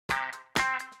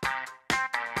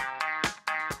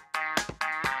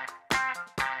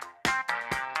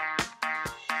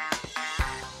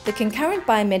The Concurrent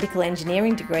Biomedical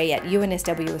Engineering degree at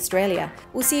UNSW Australia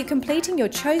will see you completing your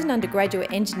chosen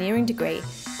undergraduate engineering degree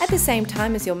at the same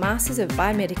time as your Masters of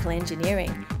Biomedical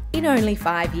Engineering in only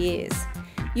 5 years.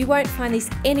 You won't find this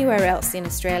anywhere else in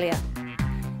Australia.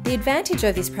 The advantage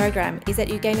of this program is that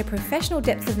you gain a professional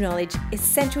depth of knowledge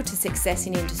essential to success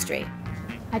in industry.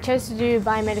 I chose to do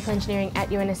biomedical engineering at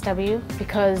UNSW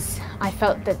because I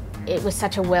felt that it was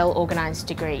such a well-organised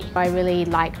degree. I really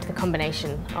liked the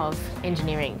combination of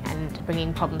engineering and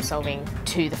bringing problem solving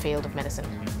to the field of medicine.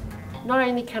 Not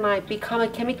only can I become a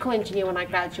chemical engineer when I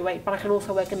graduate, but I can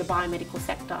also work in the biomedical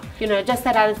sector. You know, just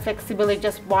that added flexibility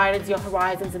just widens your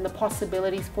horizons and the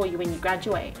possibilities for you when you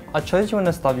graduate. I chose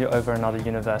UNSW over another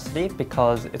university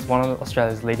because it's one of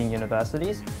Australia's leading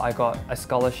universities. I got a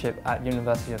scholarship at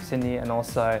University of Sydney and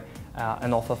also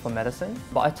an offer for medicine.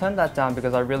 But I turned that down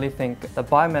because I really think that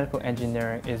biomedical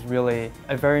engineering is really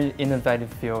a very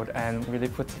innovative field and really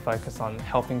puts a focus on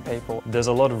helping people. There's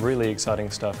a lot of really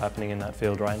exciting stuff happening in that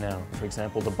field right now. For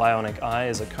example, the bionic eye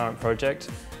is a current project.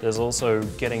 There's also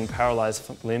getting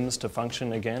paralysed limbs to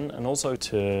function again, and also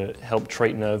to help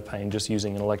treat nerve pain just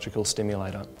using an electrical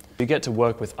stimulator. You get to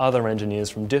work with other engineers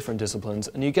from different disciplines,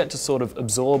 and you get to sort of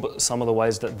absorb some of the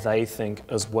ways that they think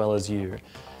as well as you.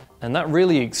 And that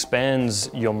really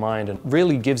expands your mind and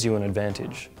really gives you an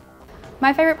advantage.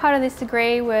 My favourite part of this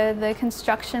degree were the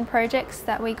construction projects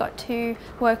that we got to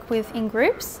work with in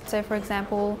groups. So for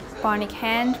example, bionic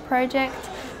hand project.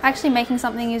 Actually making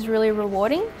something is really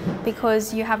rewarding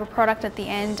because you have a product at the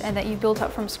end and that you built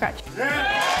up from scratch.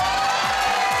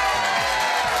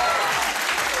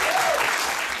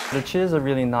 The tutors are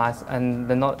really nice and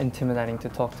they're not intimidating to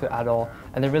talk to at all,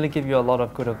 and they really give you a lot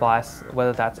of good advice,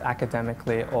 whether that's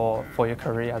academically or for your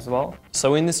career as well.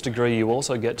 So in this degree you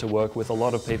also get to work with a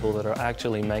lot of people that are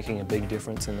actually making a big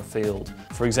difference in the field.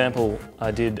 For example,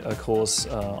 I did a course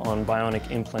on bionic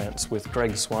implants with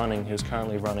Greg Swanning, who's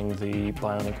currently running the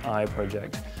bionic eye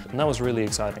project, and that was really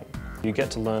exciting. You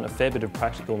get to learn a fair bit of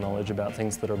practical knowledge about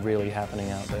things that are really happening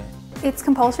out there. It's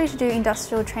compulsory to do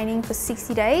industrial training for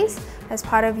 60 days as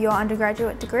part of your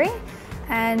undergraduate degree,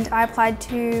 and I applied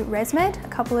to ResMed a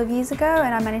couple of years ago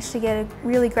and I managed to get a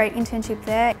really great internship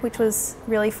there, which was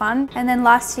really fun. And then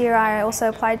last year I also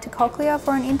applied to Cochlear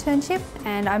for an internship,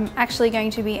 and I'm actually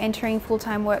going to be entering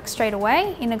full-time work straight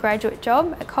away in a graduate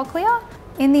job at Cochlear.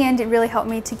 In the end, it really helped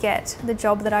me to get the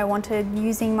job that I wanted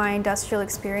using my industrial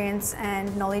experience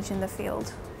and knowledge in the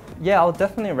field. Yeah, I'll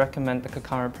definitely recommend the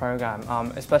Concurrent program,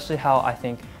 especially how I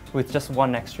think with just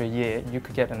one extra year you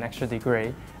could get an extra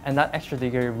degree, and that extra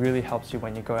degree really helps you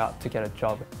when you go out to get a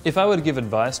job. If I were to give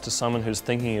advice to someone who's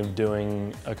thinking of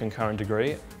doing a concurrent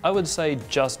degree, I would say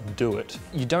just do it.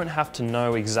 You don't have to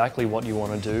know exactly what you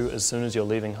want to do as soon as you're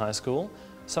leaving high school.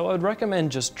 So I would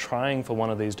recommend just trying for one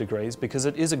of these degrees because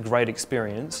it is a great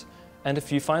experience, and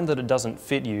if you find that it doesn't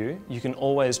fit you, you can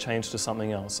always change to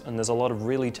something else, and there's a lot of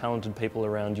really talented people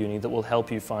around uni that will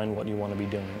help you find what you want to be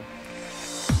doing.